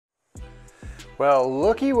Well,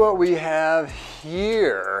 looky what we have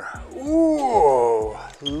here. Ooh,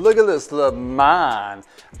 look at this Le Mans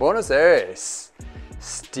Buenos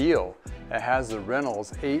steel. It has the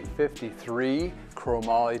Reynolds 853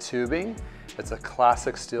 chromoly tubing. It's a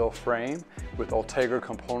classic steel frame with Ultegra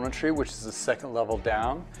componentry, which is the second level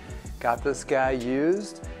down. Got this guy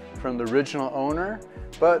used from the original owner,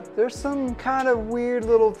 but there's some kind of weird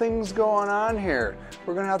little things going on here.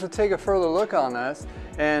 We're gonna have to take a further look on this,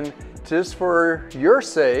 and just for your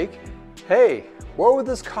sake, hey, what would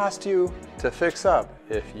this cost you to fix up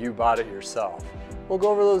if you bought it yourself? We'll go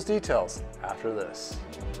over those details after this.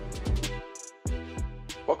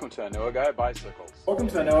 Welcome to I Know a Guy Bicycles. Welcome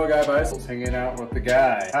to I Know a Guy Bicycles, hanging out with the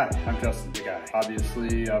guy. Hi, I'm Justin, the guy.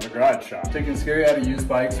 Obviously, I have a garage shop. Taking scary out of used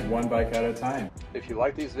bikes one bike at a time. If you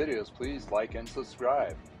like these videos, please like and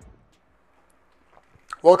subscribe.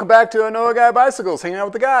 Welcome back to I Know a Guy Bicycles, hanging out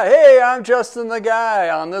with the guy. Hey, I'm Justin the guy.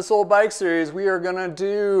 On this old bike series, we are gonna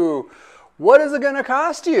do, what is it gonna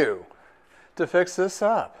cost you to fix this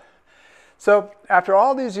up? So after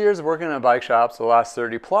all these years of working in bike shops, the last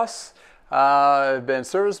 30 plus, I've been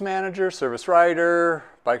service manager, service writer,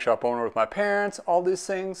 bike shop owner with my parents, all these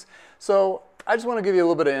things. So I just want to give you a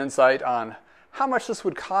little bit of insight on how much this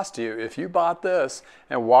would cost you if you bought this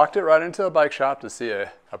and walked it right into a bike shop to see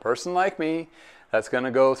a person like me that's going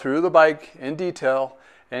to go through the bike in detail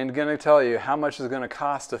and going to tell you how much it's going to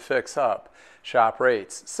cost to fix up shop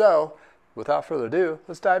rates. So without further ado,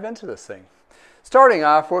 let's dive into this thing. Starting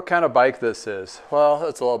off, what kind of bike this is? Well,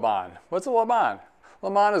 it's a Le Mans. What's a Le Mans?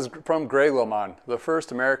 Le Mans is from Greg LeMond, the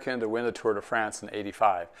first American to win the Tour de France in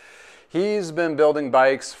 '85. He's been building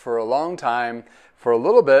bikes for a long time, for a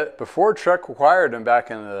little bit before Trek acquired him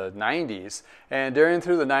back in the 90s. And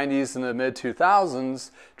through the 90s and the mid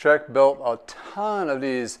 2000s, Trek built a ton of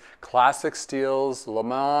these classic steels, Le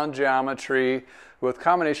Mans geometry, with a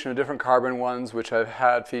combination of different carbon ones, which I've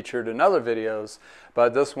had featured in other videos.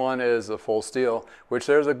 But this one is a full steel, which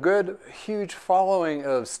there's a good, huge following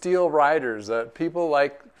of steel riders, that people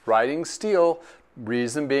like riding steel.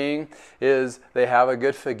 Reason being is they have a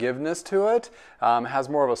good forgiveness to it, has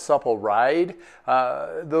more of a supple ride,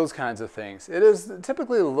 those kinds of things. It is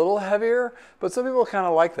typically a little heavier, but some people kind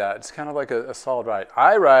of like that. It's kind of like a solid ride.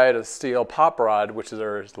 I ride a steel pop rod, which is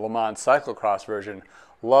our Le Mans cyclocross version.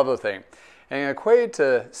 Love the thing. And equated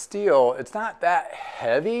to steel, it's not that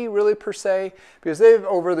heavy really per se, because they've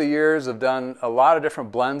over the years have done a lot of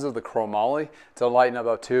different blends of the chromoly to lighten up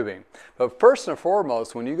that tubing. But first and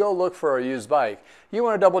foremost, when you go look for a used bike, you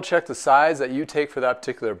want to double check the size that you take for that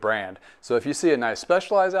particular brand. So if you see a nice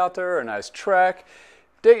Specialized out there, a nice Trek,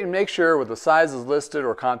 make sure with the sizes listed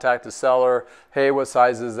or contact the seller, hey, what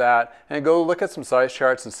size is that? And go look at some size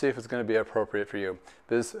charts and see if it's going to be appropriate for you.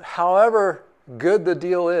 Because however good the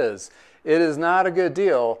deal is, it is not a good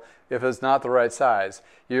deal if it's not the right size.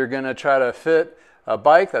 You're going to try to fit a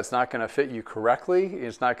bike that's not going to fit you correctly.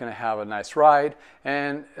 It's not going to have a nice ride,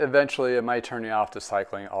 and eventually it might turn you off to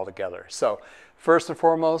cycling altogether. So first and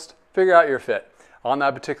foremost, figure out your fit on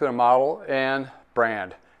that particular model and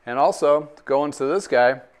brand. And also, going to this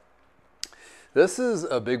guy, this is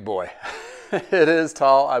a big boy. It is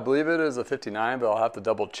tall. I believe it is a 59, but I'll have to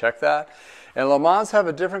double check that. And Le Mans have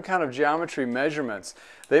a different kind of geometry measurements.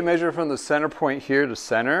 They measure from the center point here to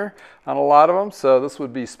center on a lot of them. So this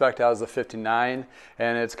would be spec'd out as a 59,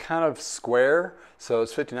 and it's kind of square. So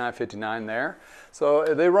it's 59, 59 there. So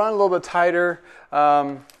they run a little bit tighter.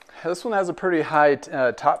 This one has a pretty high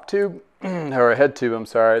top tube, or a head tube, I'm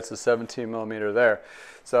sorry. It's a 17 millimeter there.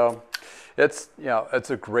 So it's, it's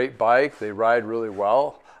a great bike. They ride really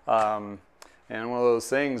well. And one of those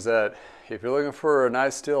things that if you're looking for a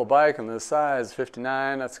nice steel bike in this size,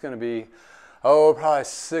 59, that's going to be, probably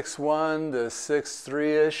 6'1" to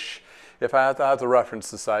 6'3"-ish if I have to reference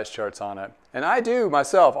the size charts on it. And I do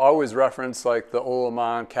myself always reference like the old Le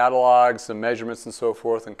Mans catalogs and measurements and so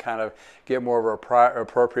forth, and kind of get more of a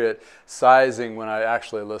appropriate sizing when I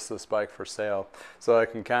actually list this bike for sale. So I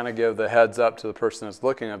can kind of give the heads up to the person that's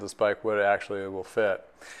looking at this bike what it actually will fit.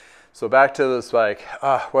 So back to this bike.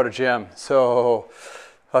 What a gem. So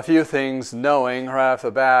a few things knowing right off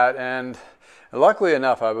the bat, and luckily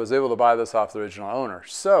enough I was able to buy this off the original owner.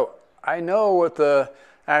 So I know what the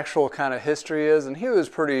actual kind of history is, and he was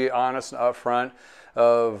pretty honest and upfront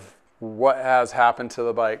of what has happened to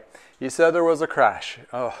the bike. He said there was a crash.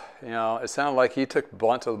 It sounded like he took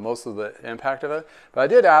blunt of most of the impact of it, but I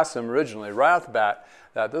did ask him originally right off the bat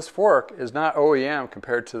that this fork is not OEM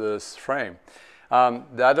compared to this frame.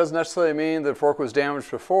 That doesn't necessarily mean the fork was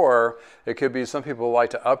damaged before. It could be some people like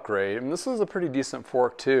to upgrade. And this is a pretty decent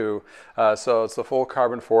fork too. So it's a full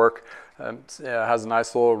carbon fork. It has a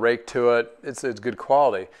nice little rake to it. It's good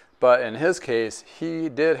quality. But in his case, he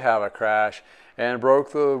did have a crash and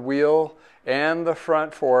broke the wheel and the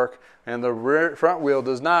front fork. And the front wheel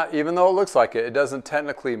does not, even though it looks like it, it doesn't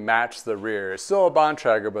technically match the rear. It's still a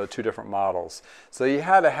Bontrager, but two different models. So you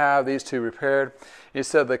had to have these two repaired. He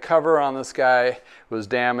said the cover on this guy was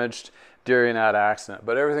damaged during that accident,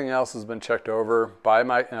 but everything else has been checked over by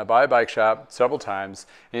a bike shop several times,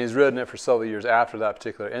 and he's ridden it for several years after that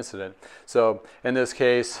particular incident. So in this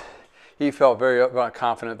case, he felt very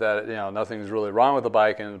confident that nothing's really wrong with the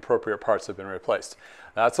bike and appropriate parts have been replaced.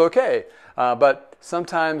 That's okay, but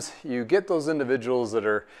sometimes you get those individuals that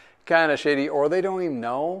are kind of shady, or they don't even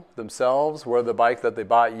know themselves where the bike that they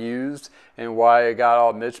bought used and why it got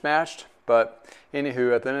all mismatched. But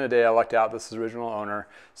anywho, at the end of the day, I lucked out. This is the original owner.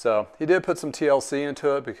 So he did put some TLC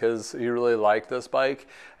into it because he really liked this bike,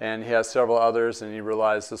 and he has several others, and he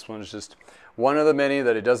realized this one's just one of the many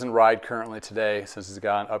that he doesn't ride currently today since he's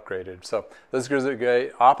gotten upgraded. So this is a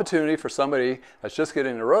great opportunity for somebody that's just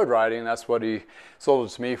getting into road riding. That's what he sold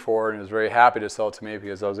it to me for, and he was very happy to sell it to me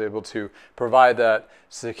because I was able to provide that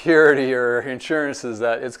security or insurances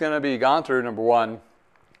that it's going to be gone through, number one.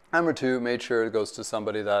 Number two, made sure it goes to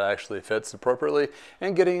somebody that actually fits appropriately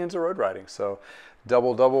and getting into road riding. So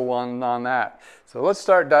double one on that. So let's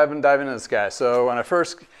start diving into this guy. So when I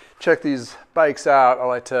first check these bikes out, I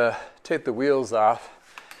like to take the wheels off.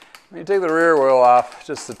 When you take the rear wheel off,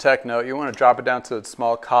 just a tech note, you want to drop it down to a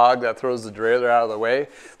small cog that throws the derailleur out of the way.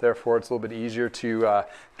 Therefore, it's a little bit easier to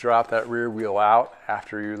drop that rear wheel out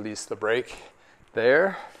after you release the brake.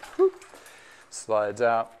 There, whoop, slides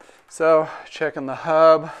out. So checking the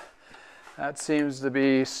hub, that seems to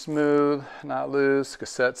be smooth, not loose.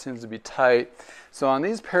 Cassette seems to be tight. So on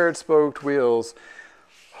these paired spoked wheels,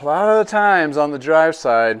 a lot of the times on the drive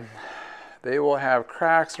side, they will have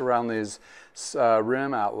cracks around these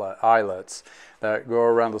rim eyelets that go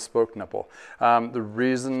around the spoke nipple. The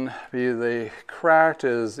reason they cracked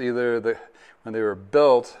is either when they were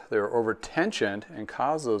built, they were over-tensioned and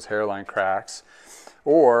caused those hairline cracks,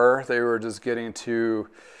 or they were just getting to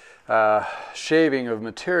shaving of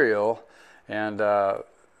material, and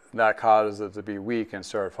that caused it to be weak and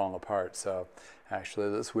started falling apart. So actually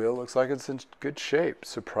this wheel looks like it's in good shape,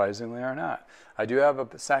 surprisingly or not. I do have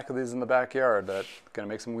a stack of these in the backyard that I'm going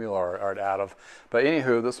to make some wheel art out of. But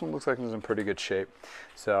anywho, this one looks like it's in pretty good shape.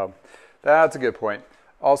 So that's a good point.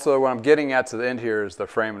 Also, what I'm getting at to the end here is the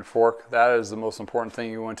frame and fork. That is the most important thing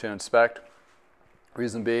you want to inspect.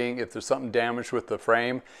 Reason being, if there's something damaged with the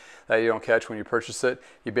frame that you don't catch when you purchase it,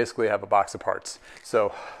 you basically have a box of parts.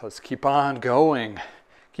 So let's keep on going.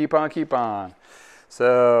 Keep on.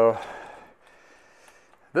 So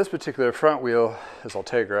this particular front wheel is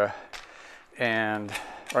Ultegra, I'm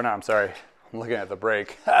looking at the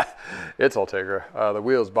brake. It's Ultegra. The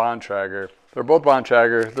wheel is Bontrager. They're both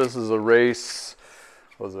Bontrager. This is a race,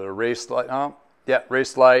 was it a race light? Oh, yeah,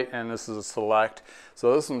 race light, and this is a select.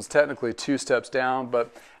 So this one's technically 2 steps down,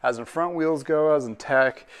 but as in front wheels go, as in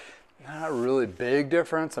tech, not a really big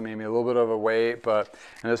difference. I mean, maybe a little bit of a weight, but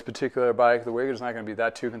in this particular bike, the weight is not going to be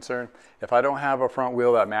that too concerned. If I don't have a front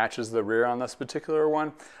wheel that matches the rear on this particular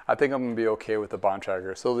one, I think I'm going to be okay with the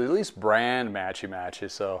Bontrager. So at least brand matchy,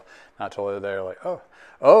 so not totally there like,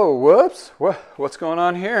 oh, whoops, what's going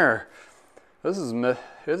on here? This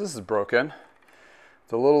is broken.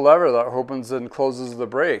 It's a little lever that opens and closes the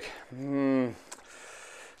brake.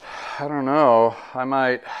 I don't know.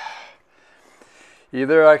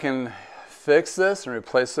 Either I can fix this and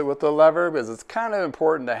replace it with the lever, because it's kind of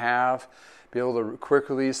important to be able to quick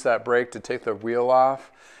release that brake to take the wheel off.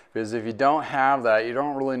 Because if you don't have that, you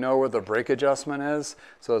don't really know where the brake adjustment is.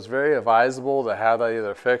 So it's very advisable to have that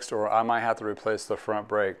either fixed, or I might have to replace the front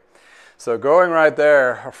brake. So going right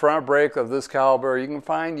there, a front brake of this caliber, you can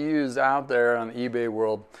find used out there on the eBay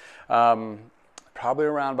world, probably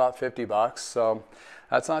around about 50 bucks. So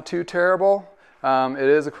that's not too terrible. It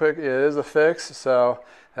is a fix, so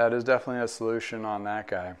that is definitely a solution on that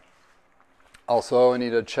guy. Also, I need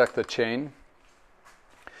to check the chain,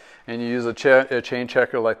 and you use a chain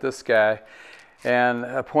checker like this guy, and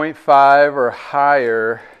a 0.5 or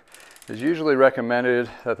higher is usually recommended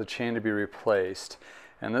that the chain to be replaced.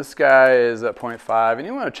 And this guy is at 0.5, and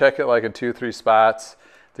you want to check it like in 2-3 spots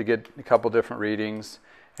to get a couple different readings.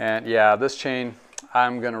 And yeah, this chain,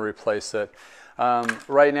 I'm going to replace it.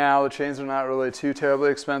 Right now, the chains are not really too terribly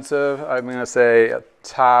expensive. I'm going to say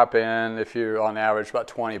top end, if you're on average, about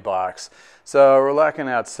 20 bucks. So we're looking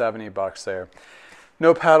at 70 bucks there.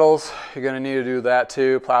 No pedals, you're going to need to do that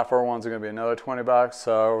too. Platform ones are going to be another 20 bucks,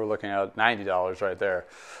 so we're looking at $90 right there.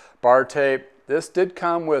 Bar tape, this did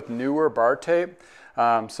come with newer bar tape,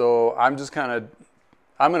 so I'm going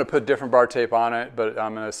to put different bar tape on it, but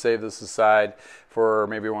I'm going to save this aside for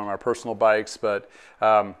maybe one of my personal bikes, but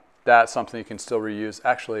that's something you can still reuse.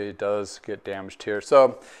 Actually, it does get damaged here.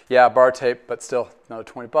 So yeah, bar tape, but still another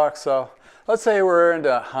 20 bucks. So let's say we're into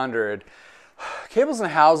 100. Cables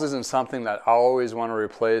and housings is something that I always want to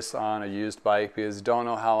replace on a used bike because you don't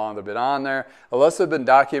know how long they've been on there. Unless they've been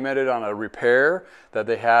documented on a repair that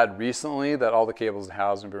they had recently, that all the cables and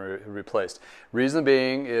housings have been replaced. Reason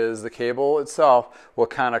being is the cable itself will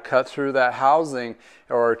kind of cut through that housing,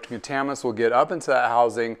 or contaminants will get up into that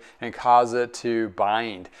housing and cause it to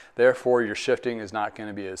bind. Therefore, your shifting is not going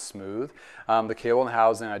to be as smooth. The cable and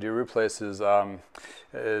housing I do replace is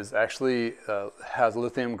actually has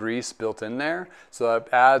lithium grease built in there, so it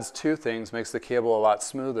adds two things: makes the cable a lot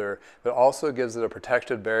smoother, but also gives it a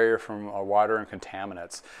protective barrier from water and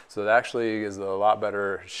contaminants. So it actually is a lot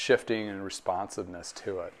better shifting and responsiveness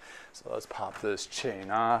to it. So let's pop this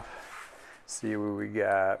chain off, see what we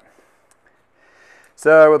got.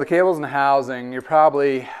 So with the cables and housing, you're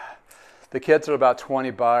probably, the kits are about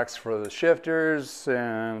 20 bucks for the shifters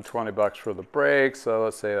and 20 bucks for the brakes. So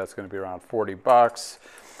let's say that's going to be around 40 bucks.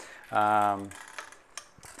 That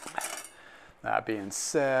being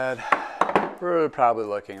said, we're probably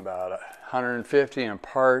looking about 150 in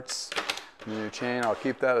parts. New chain, I'll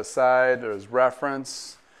keep that aside as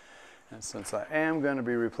reference. And since I am going to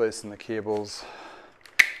be replacing the cables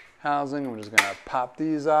housing, I'm just going to pop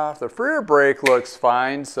these off. The rear brake looks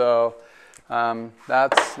fine, so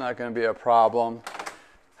that's not going to be a problem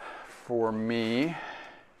for me.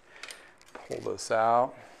 Pull this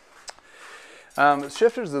out.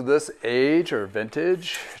 Shifters of this age or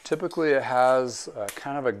vintage, typically it has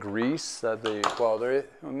kind of a grease that they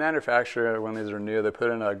manufacture, when these are new, they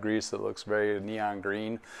put in a grease that looks very neon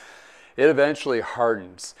green. It eventually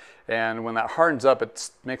hardens, and when that hardens up,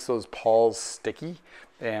 it makes those pawls sticky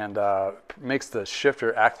and makes the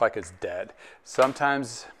shifter act like it's dead.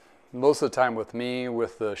 Sometimes, most of the time with me,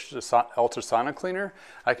 with the ultrasonic cleaner,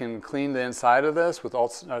 I can clean the inside of this with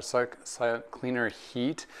ultrasonic cleaner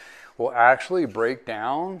heat. Will actually break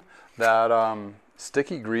down that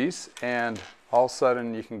sticky grease, and all of a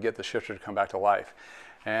sudden you can get the shifter to come back to life.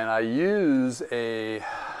 And I use a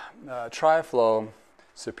Tri-Flow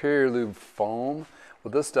Superior Lube foam.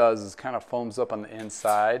 What this does is kind of foams up on the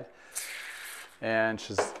inside and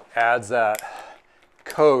just adds that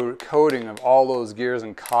coating of all those gears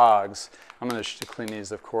and cogs. I'm going to clean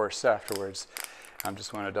these, of course, afterwards. I'm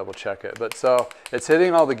just want to double check it. But so it's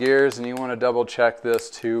hitting all the gears, and you want to double check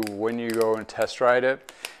this too when you go and test ride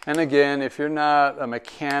it. And again, if you're not a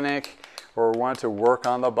mechanic or want to work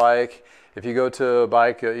on the bike, if you go to a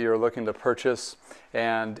bike that you're looking to purchase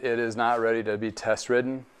and it is not ready to be test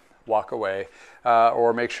ridden, walk away.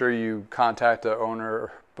 Or make sure you contact the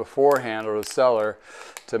owner beforehand or the seller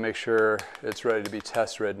to make sure it's ready to be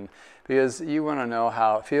test ridden, because you want to know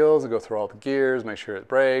how it feels and go through all the gears, make sure it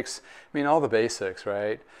brakes. I mean, all the basics,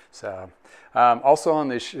 right? So also on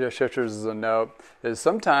these shifters as a note is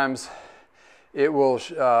sometimes it will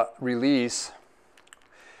release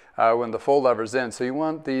when the full lever's in. So you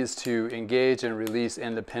want these to engage and release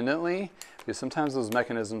independently, because sometimes those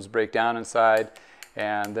mechanisms break down inside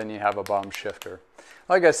and then you have a bum shifter.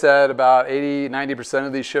 Like I said, about 80–90%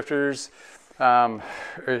 of these shifters,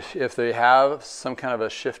 if they have some kind of a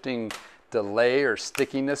shifting delay or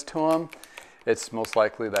stickiness to them, it's most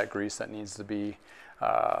likely that grease that needs to be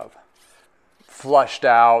flushed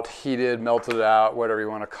out, heated, melted out, whatever you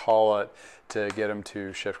want to call it, to get them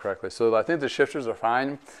to shift correctly. So I think the shifters are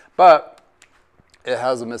fine, but it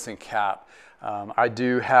has a missing cap. I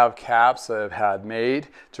do have caps that I've had made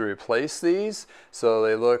to replace these, so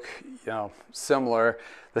they look, similar.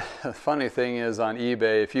 The funny thing is, on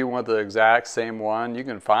eBay, if you want the exact same one, you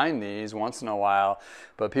can find these once in a while,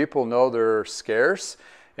 but people know they're scarce,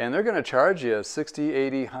 and they're going to charge you 60,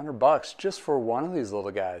 80, 100 bucks just for one of these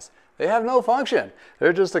little guys. They have no function.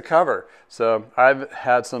 They're just a cover. So I've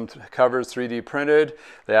had some covers 3D printed.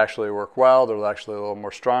 They actually work well. They're actually a little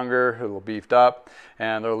more stronger, a little beefed up,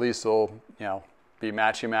 and at least they'll, be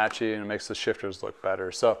matchy-matchy, and it makes the shifters look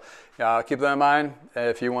better. So keep that in mind.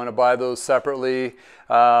 If you want to buy those separately,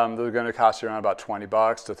 they're going to cost you around about 20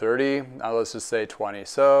 bucks to 30. Now let's just say 20.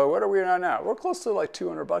 So what are we at now? We're close to like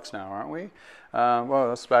 200 bucks now, aren't we? Well,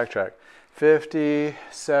 let's backtrack. 50,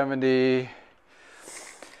 70,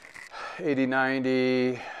 80,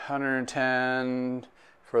 90, 110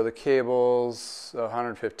 for the cables,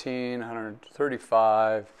 115,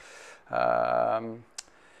 135.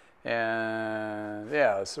 And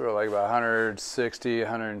yeah, it's sort of like about 160,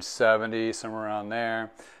 170, somewhere around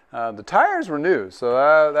there. The tires were new,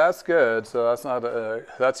 so that's good. So that's not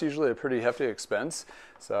that's usually a pretty hefty expense.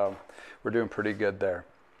 So we're doing pretty good there.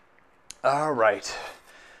 All right,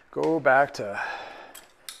 go back to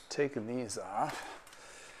taking these off.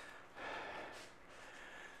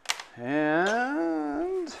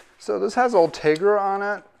 And so this has Ultegra on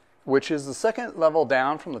it, which is the second level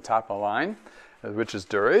down from the top of the line, which is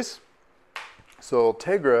Dura-Ace. So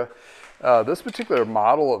Ultegra, this particular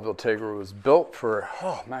model of Ultegra was built for,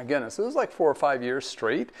 oh my goodness, it was like 4 or 5 years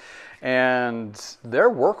straight, and they're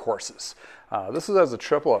workhorses. This has a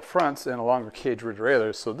triple up front and a longer cage rear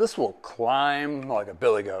derailleur, so this will climb like a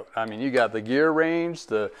billy goat. I mean, you got the gear range,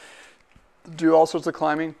 do all sorts of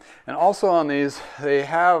climbing, and also on these, they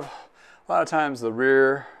have a lot of times the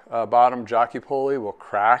rear bottom jockey pulley will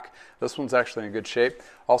crack. This one's actually in good shape.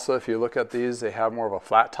 Also, if you look at these, they have more of a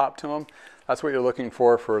flat top to them. That's what you're looking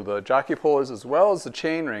for the jockey pulleys as well as the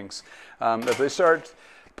chain rings. If they start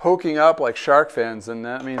poking up like shark fins, then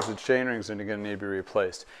that means the chain rings are going to need to be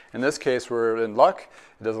replaced. In this case, we're in luck.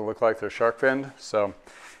 It doesn't look like they're shark finned. So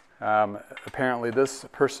apparently this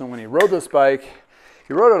person, when he rode this bike,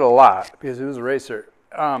 he rode it a lot because he was a racer,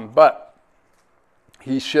 but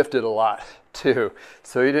he shifted a lot too.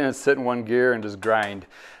 So he didn't sit in one gear and just grind.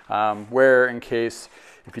 Where in case,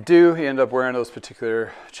 if you do, you end up wearing those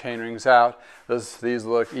particular chain rings out. These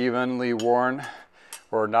look evenly worn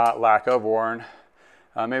or not lack of worn.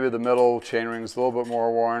 Maybe the middle chain ring's a little bit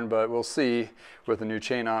more worn, but we'll see with the new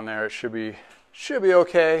chain on there. It should be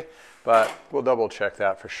okay, but we'll double check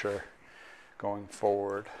that for sure going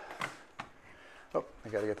forward. Oh, I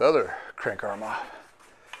gotta get the other crank arm off.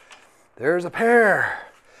 There's a pair.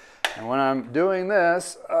 And when I'm doing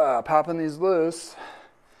this, popping these loose,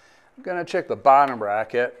 I'm gonna check the bottom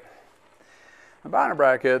bracket. The bottom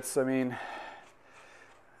brackets, I mean,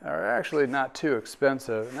 are actually not too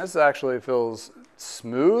expensive. And this actually feels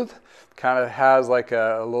smooth. Kind of has like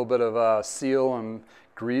a little bit of a seal and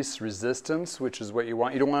grease resistance, which is what you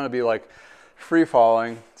want. You don't want to be like free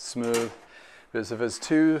falling smooth, because if it's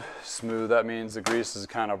too smooth, that means the grease is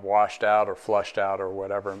kind of washed out or flushed out or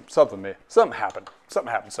whatever. Something happened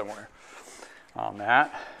somewhere on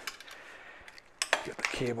that. Get the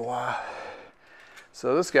cable off.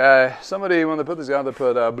 So this guy, somebody, when they put these on, they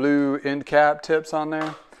put blue end cap tips on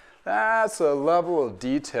there. That's a level of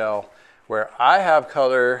detail where I have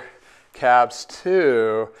color caps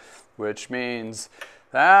too, which means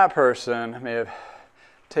that person may have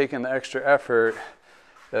taken the extra effort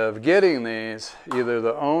of getting these. Either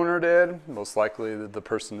the owner did, most likely the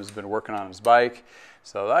person who's been working on his bike.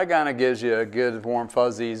 So that kind of gives you a good warm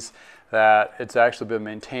fuzzies that it's actually been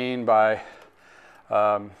maintained by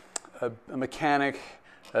a mechanic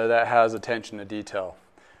that has attention to detail.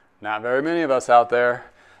 Not very many of us out there,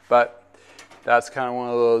 but that's kind of one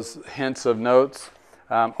of those hints of notes.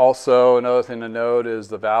 Also, another thing to note is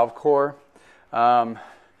the valve core.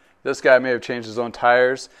 This guy may have changed his own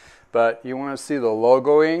tires, but you want to see the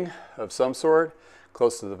logoing of some sort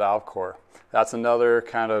close to the valve core. That's another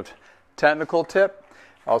kind of technical tip,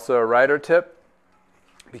 also a rider tip,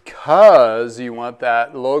 because you want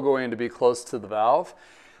that logoing to be close to the valve.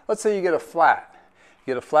 Let's say you get a flat.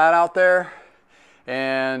 You get a flat out there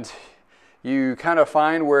and you kind of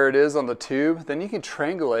find where it is on the tube, then you can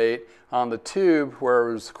triangulate on the tube where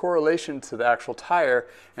there's correlation to the actual tire,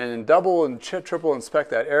 and then double and triple inspect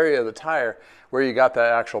that area of the tire where you got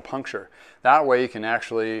that actual puncture. That way you can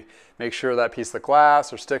actually make sure that piece of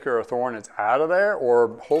glass or sticker or thorn is out of there,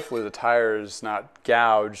 or hopefully the tire is not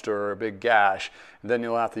gouged or a big gash. And then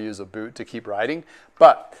you'll have to use a boot to keep riding.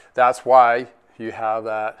 But that's why you have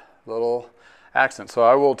that little accent. So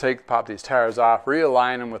I will pop these tires off,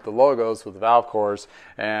 realign them with the logos with the valve cores,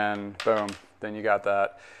 and boom, then you got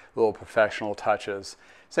that little professional touches.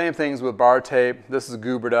 Same things with bar tape. This is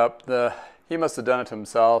goobered up. He must have done it to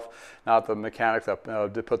himself, not the mechanic that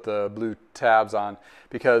did put the blue tabs on,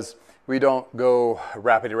 because we don't go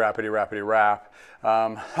rapidy rap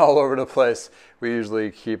all over the place. We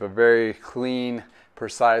usually keep a very clean,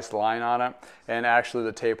 precise line on it, and actually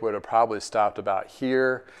the tape would have probably stopped about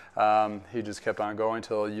here. He just kept on going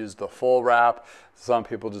until he used the full wrap. Some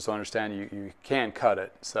people just don't understand you can cut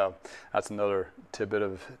it. So that's another tidbit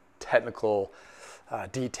of technical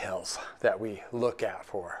details that we look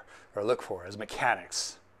for as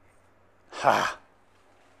mechanics. Ha!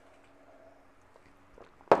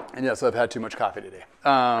 And yes, I've had too much coffee today.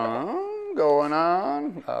 Going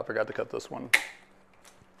on. I forgot to cut this one.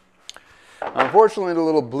 Unfortunately, the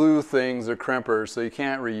little blue things are crimpers, so you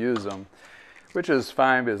can't reuse them, which is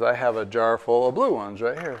fine because I have a jar full of blue ones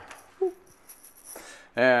right here.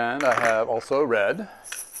 And I have also red.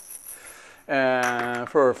 And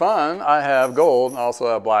for fun, I have gold, and also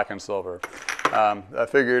have black and silver. I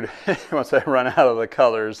figured once I run out of the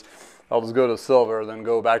colors, I'll just go to silver, then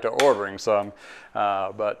go back to ordering some.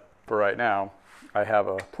 But for right now, I have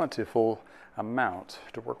a plentiful amount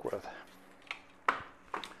to work with.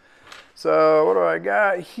 So what do I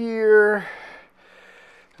got here?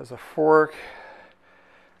 There's a fork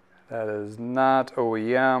that is not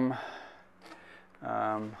OEM.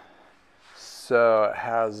 So it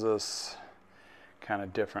has this kind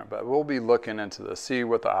of different, but we'll be looking into this, see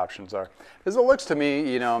what the options are. Because it looks to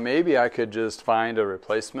me, you know, maybe I could just find a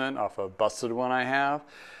replacement off a busted one I have,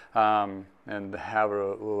 and have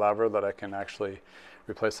a lever that I can actually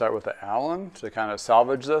replace that with the Allen to kind of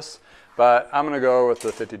salvage this. But I'm going to go with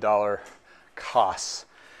the $50 costs.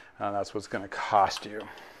 That's what's going to cost you.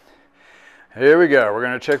 Here we go. We're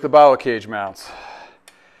going to check the bottle cage mounts.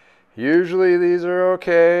 Usually these are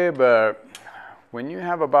okay, but when you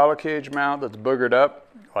have a bottle cage mount that's boogered up,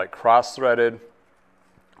 like cross-threaded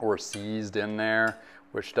or seized in there,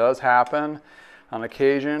 which does happen on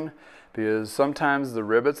occasion, because sometimes the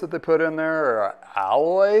rivets that they put in there are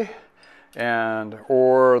alloy,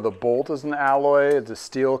 or the bolt is an alloy, it's a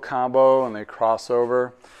steel combo, and they cross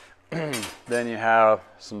over, then you have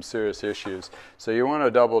some serious issues. So you want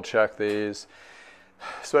to double check these,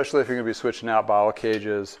 especially if you're going to be switching out bottle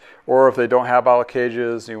cages, or if they don't have bottle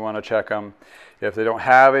cages, you want to check them. If they don't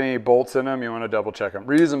have any bolts in them, you want to double check them.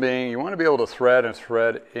 Reason being, you want to be able to thread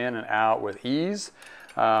in and out with ease,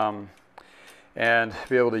 and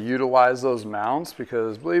be able to utilize those mounts,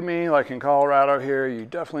 because believe me, like in Colorado here, you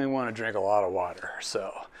definitely want to drink a lot of water.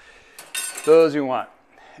 So those you want.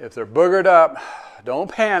 If they're boogered up, don't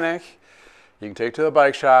panic. You can take it to the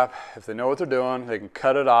bike shop. If they know what they're doing, they can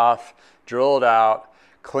cut it off, drill it out,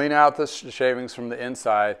 clean out the shavings from the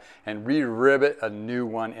inside, and re-rivet a new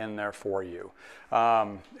one in there for you.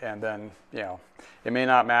 And then, you know, it may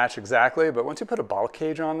not match exactly, but once you put a bottle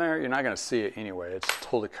cage on there, you're not going to see it anyway. It's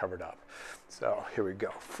totally covered up. So here we go,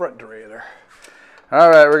 front derailleur. All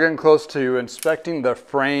right, we're getting close to inspecting the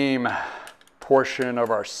frame portion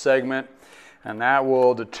of our segment, and that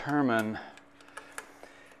will determine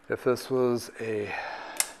if this was a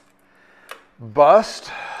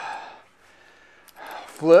bust,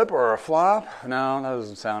 flip, or a flop. No, that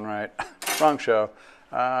doesn't sound right. Wrong show.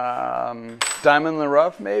 Diamond in the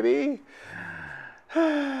rough, maybe?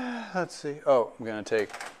 Let's see. Oh, I'm going to take,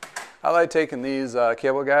 I like taking these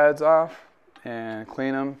cable guides off and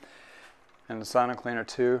clean them, and the sonic cleaner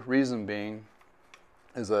too. Reason being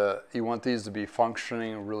is you want these to be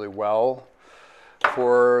functioning really well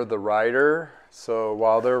for the rider. So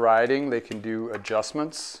while they're riding, they can do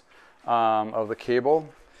adjustments of the cable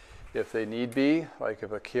if they need be. Like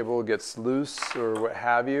if a cable gets loose or what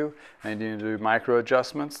have you, and you need to do micro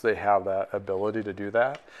adjustments, they have that ability to do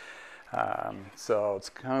that. So it's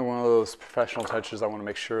kind of one of those professional touches. I want to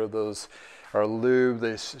make sure those are lubed,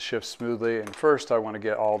 they shift smoothly, and first I want to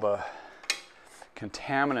get all the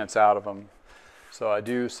contaminants out of them. So I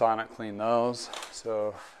do sonic clean those,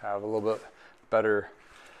 so I have a little bit better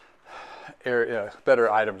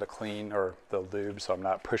better item to clean, or the lube, so I'm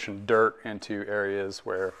not pushing dirt into areas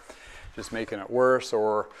where just making it worse,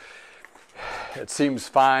 or it seems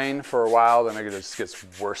fine for a while, then it just gets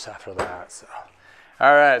worse after that. So,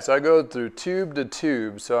 all right, so I go through tube to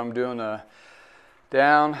tube. So I'm doing a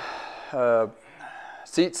down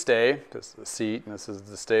seat stay. This is the seat, and this is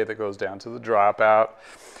the stay that goes down to the dropout.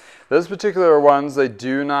 Those particular ones, they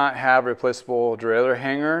do not have replaceable derailleur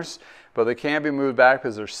hangers, but they can be moved back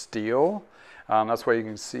because they're steel. That's why you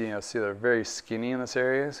can see, see they're very skinny in this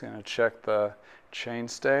area. So I'm going to check the chain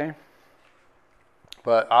stay.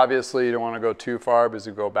 But obviously you don't want to go too far, because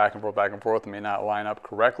you go back and forth, and may not line up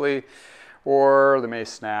correctly, or they may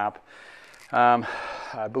snap.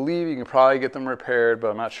 I believe you can probably get them repaired,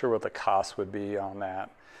 but I'm not sure what the cost would be on that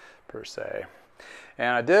per se.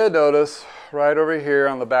 And I did notice right over here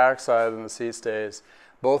on the back side in the seat stays,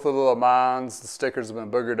 both of the Le Mans, the stickers have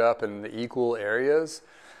been boogered up in the equal areas.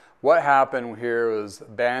 What happened here was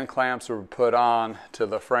band clamps were put on to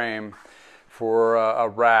the frame for a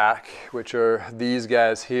rack, which are these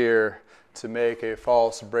guys here, to make a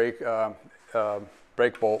false brake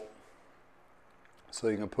bolt. So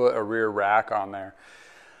you can put a rear rack on there.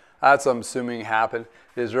 That's what I'm assuming happened.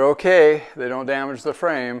 These are okay, they don't damage the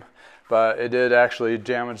frame, but it did actually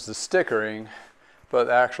damage the stickering, but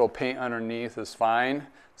the actual paint underneath is fine.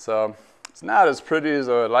 So it's not as pretty as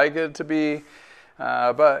I would like it to be,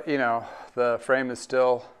 but you know, the frame is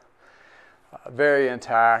still very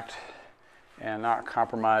intact, and not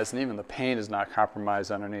compromised, and even the paint is not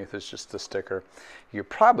compromised underneath. It's just a sticker. You could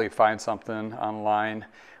probably find something online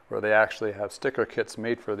where they actually have sticker kits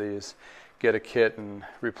made for these. Get a kit and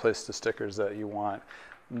replace the stickers that you want.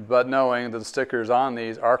 But knowing that the stickers on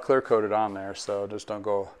these are clear coated on there, so just don't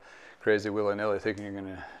go crazy willy-nilly thinking you're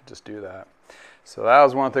gonna just do that. So that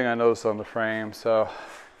was one thing I noticed on the frame. So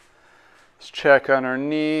let's check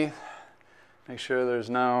underneath, make sure there's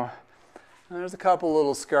a couple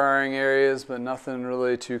little scarring areas, but nothing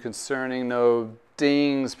really too concerning. No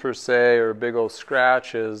dings per se or big old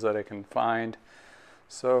scratches that I can find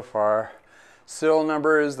so far. Serial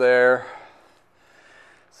number is there,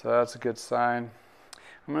 so that's a good sign.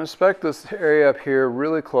 I'm going to inspect this area up here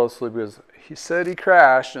really closely because he said he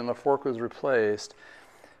crashed and the fork was replaced.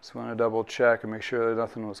 Just want to double check and make sure that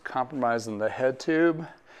nothing was compromised in the head tube,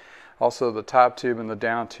 also the top tube and the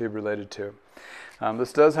down tube related to.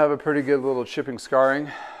 This does have a pretty good little chipping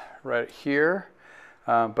scarring right here,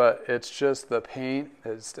 but it's just the paint.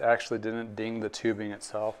 It actually didn't ding the tubing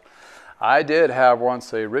itself. I did have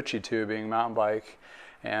once a Ritchie tubing mountain bike,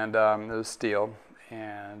 and it was steel,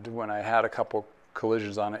 and when I had a couple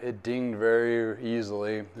collisions on it, it dinged very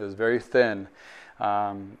easily. It was very thin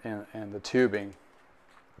in the tubing.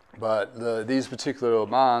 But these particular Le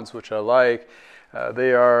Mans, which I like,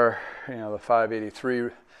 they are, the 583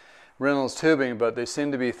 Reynolds tubing, but they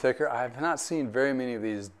seem to be thicker. I've not seen very many of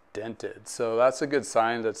these dented, so that's a good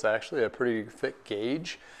sign. That's actually a pretty thick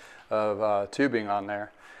gauge of tubing on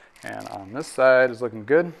there. And on this side is looking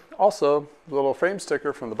good. Also, the little frame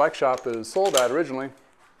sticker from the bike shop is sold at originally.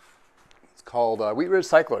 It's called Wheat Ridge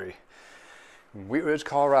Cyclery, Wheat Ridge,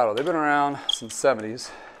 Colorado. They've been around since the 70s.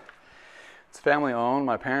 It's family owned.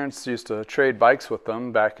 My parents used to trade bikes with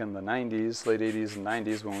them back in the 90s, late 80s and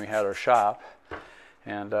 90s when we had our shop.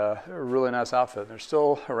 And they're a really nice outfit. They're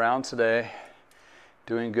still around today,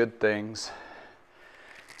 doing good things.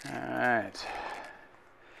 All right.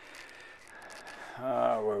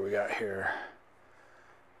 What do we got here?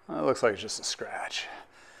 It looks like it's just a scratch.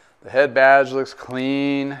 The head badge looks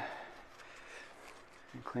clean.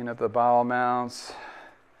 Clean up the bowel mounts.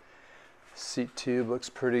 Seat tube looks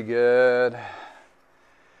pretty good.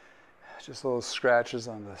 Just little scratches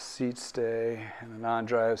on the seat stay and the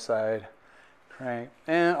non-drive side crank.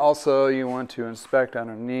 And also you want to inspect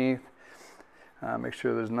underneath. Make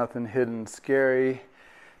sure there's nothing hidden scary.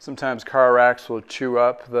 Sometimes car racks will chew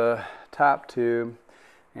up the top tube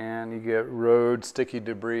and you get road sticky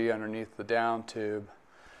debris underneath the down tube.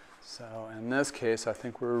 So in this case, I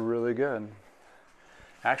think we're really good.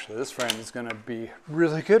 Actually, this frame is going to be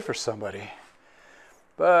really good for somebody.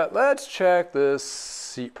 But let's check this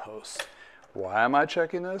seat post. Why am I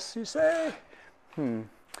checking this, you say?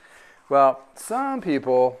 Well, some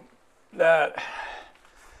people that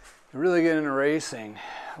really get into racing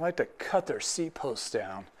like to cut their seat posts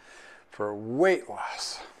down for weight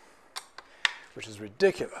loss, which is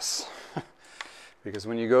ridiculous. Because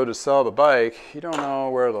when you go to sell the bike, you don't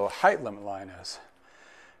know where the height limit line is.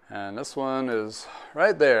 And this one is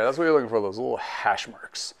right there. That's what you're looking for, those little hash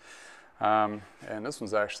marks. And this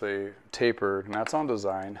one's actually tapered, and that's on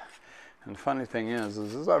design. And the funny thing is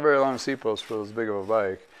this is not a very long seat post for this big of a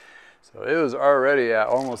bike. So it was already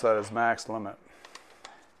almost at its max limit.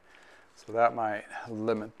 So that might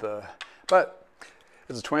limit but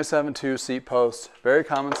it's a 27.2 seat post, very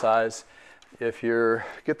common size. If you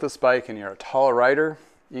get this bike and you're a taller rider,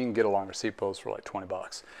 you can get a longer seat post for like 20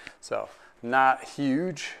 bucks. So not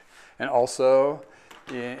huge. And also,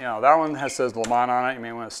 that one says Le Mans on it. You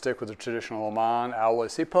may want to stick with the traditional Le Mans alloy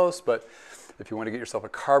seat post, but if you want to get yourself a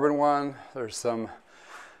carbon one, there's some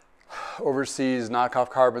overseas knockoff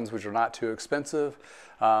carbons which are not too expensive,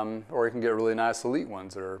 or you can get really nice elite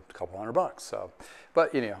ones that are a couple $100. So,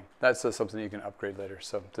 but that's something you can upgrade later.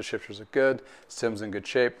 So the shifters are good, stem's in good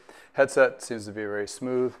shape, headset seems to be very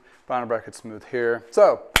smooth, binder bracket smooth here.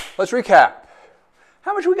 So let's recap.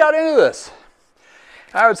 How much we got into this?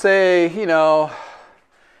 I would say,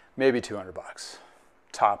 maybe 200 bucks.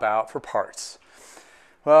 Top out for parts.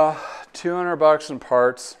 Well, 200 bucks in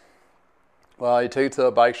parts. Well, you take it to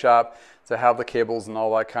the bike shop to have the cables and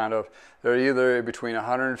all that kind of. They're either between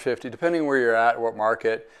 150, depending where you're at, what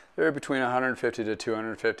market, they're between 150 to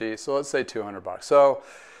 250. So let's say 200 bucks. So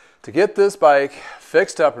to get this bike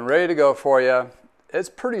fixed up and ready to go for you, it's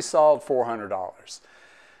pretty solid $400.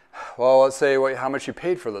 Well, let's say how much you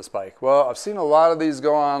paid for this bike. Well, I've seen a lot of these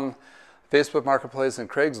go on Facebook Marketplace and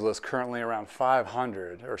Craigslist currently around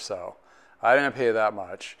 $500 or so. I didn't pay that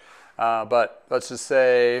much, but let's just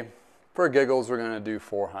say for giggles we're going to do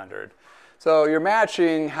 $400. So you're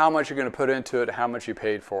matching how much you're going to put into it, how much you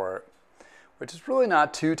paid for it. which is really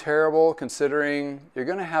not too terrible considering you're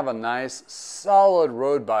going to have a nice solid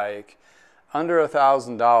road bike under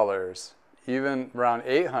 $1,000, even around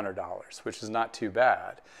 $800, which is not too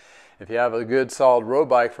bad. If you have a good solid road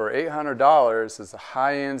bike for $800, it's a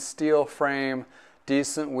high-end steel frame,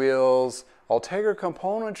 decent wheels, Ultegra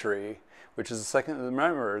componentry, which is the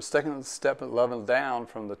second step level down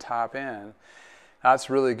from the top end.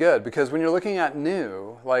 That's really good because when you're looking at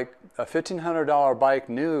new, like a $1,500 bike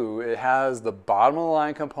new, it has the bottom of the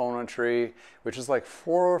line componentry, which is like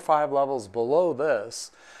 4 or 5 levels below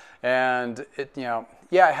this. And it, yeah,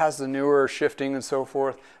 it has the newer shifting and so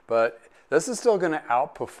forth, but this is still going to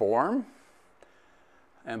outperform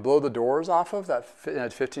and blow the doors off of that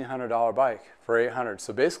 $1,500 bike for $800.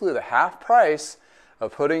 So basically the half price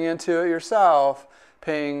of putting into it yourself,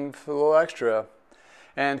 paying for a little extra.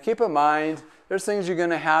 And keep in mind, there's things you're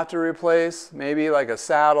going to have to replace, maybe like a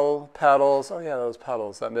saddle, pedals. Oh yeah, those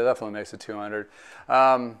pedals, that definitely makes it $200.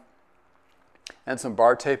 And some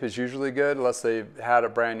bar tape is usually good, unless they had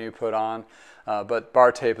it brand new put on. But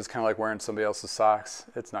bar tape is kind of like wearing somebody else's socks.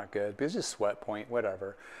 It's not good because it's just sweat point,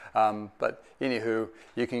 whatever. But anywho,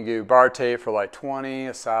 you can do bar tape for like 20,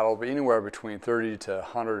 a saddle, but anywhere between 30 to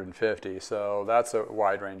 150. So that's a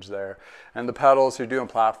wide range there. And the pedals, if you're doing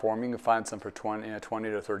platform, you can find some for 20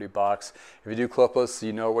 to 30 bucks. If you do clipless,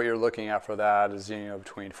 you know what you're looking at for that is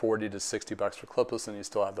between 40 to 60 bucks for clipless, and you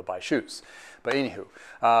still have to buy shoes. But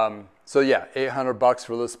anywho, so yeah, 800 bucks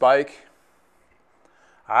for this bike.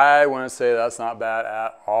 I wouldn't say that's not bad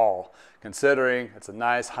at all, considering it's a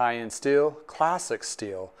nice high-end steel, classic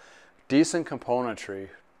steel, decent componentry,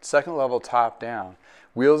 second level top down.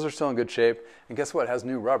 Wheels are still in good shape, and guess what? It has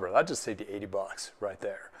new rubber. That just saved you 80 bucks right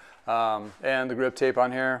there. And the grip tape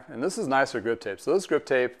on here, and this is nicer grip tape. So this grip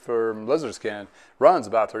tape for lizard skin runs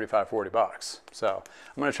about 35, 40 bucks. So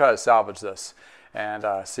I'm going to try to salvage this and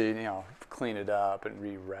see, clean it up and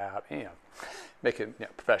rewrap, make it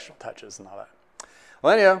professional touches and all that.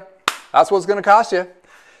 Well, anyhow, that's what it's going to cost you.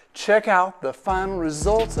 Check out the final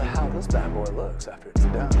results of how this bad boy looks after it's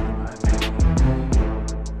done.